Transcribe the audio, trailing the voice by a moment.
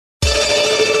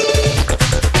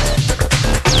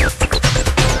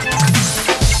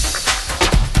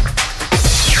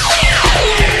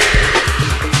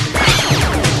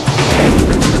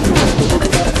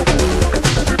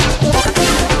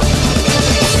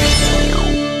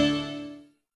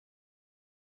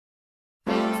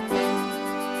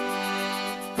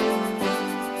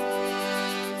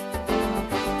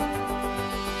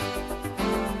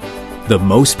The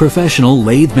most professional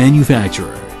lathe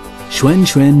manufacturer, Shun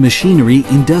Chuan Machinery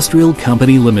Industrial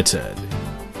Company Limited.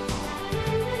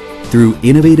 Through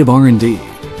innovative R&D,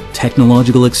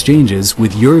 technological exchanges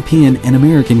with European and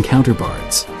American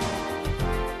counterparts,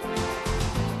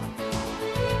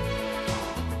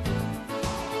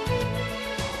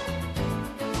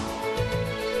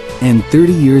 and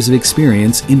 30 years of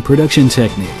experience in production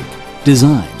technique,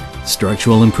 design,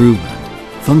 structural improvement,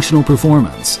 functional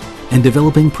performance, and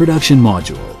developing production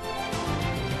module.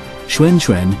 Shun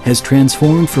Chuan has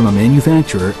transformed from a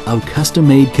manufacturer of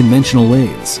custom-made conventional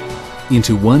lathes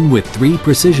into one with 3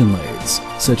 precision lathes,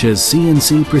 such as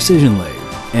CNC Precision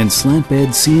Lathe and Slant Bed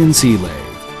CNC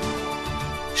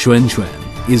Lathe. Shun Chuan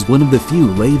is one of the few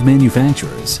lathe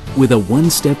manufacturers with a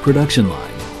one-step production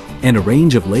line and a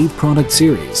range of lathe product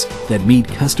series that meet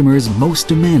customers' most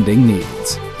demanding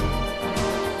needs.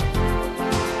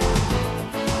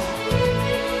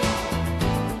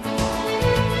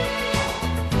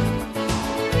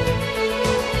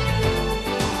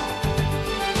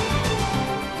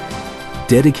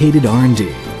 Dedicated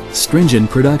R&D, stringent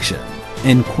production,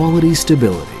 and quality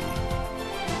stability.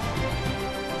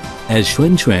 As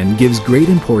Shun Chuan gives great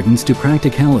importance to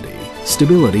practicality,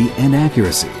 stability, and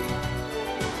accuracy.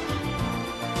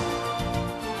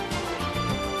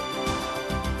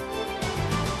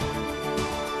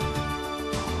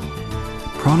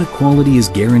 Product quality is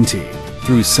guaranteed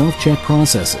through self-check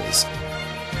processes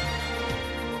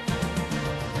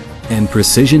and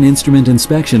precision instrument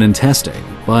inspection and testing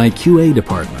by QA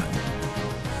department.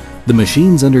 The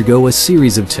machines undergo a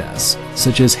series of tests,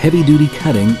 such as heavy-duty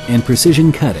cutting and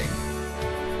precision cutting,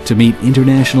 to meet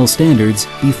international standards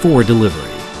before delivery.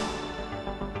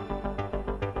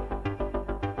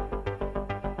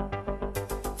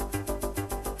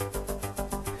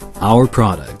 Our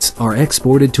products are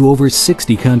exported to over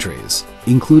 60 countries,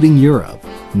 including Europe,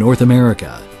 North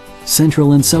America,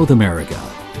 Central and South America,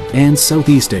 and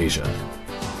Southeast Asia.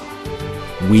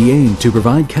 We aim to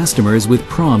provide customers with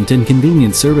prompt and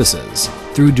convenient services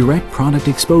through direct product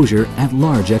exposure at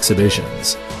large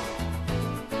exhibitions.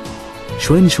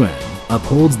 Shun Chuan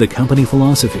upholds the company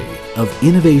philosophy of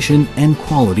innovation and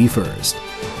quality first.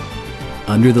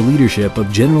 Under the leadership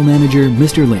of General Manager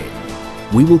Mr. Lin,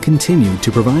 we will continue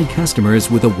to provide customers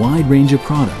with a wide range of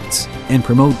products and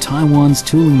promote Taiwan's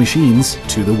tooling machines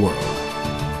to the world.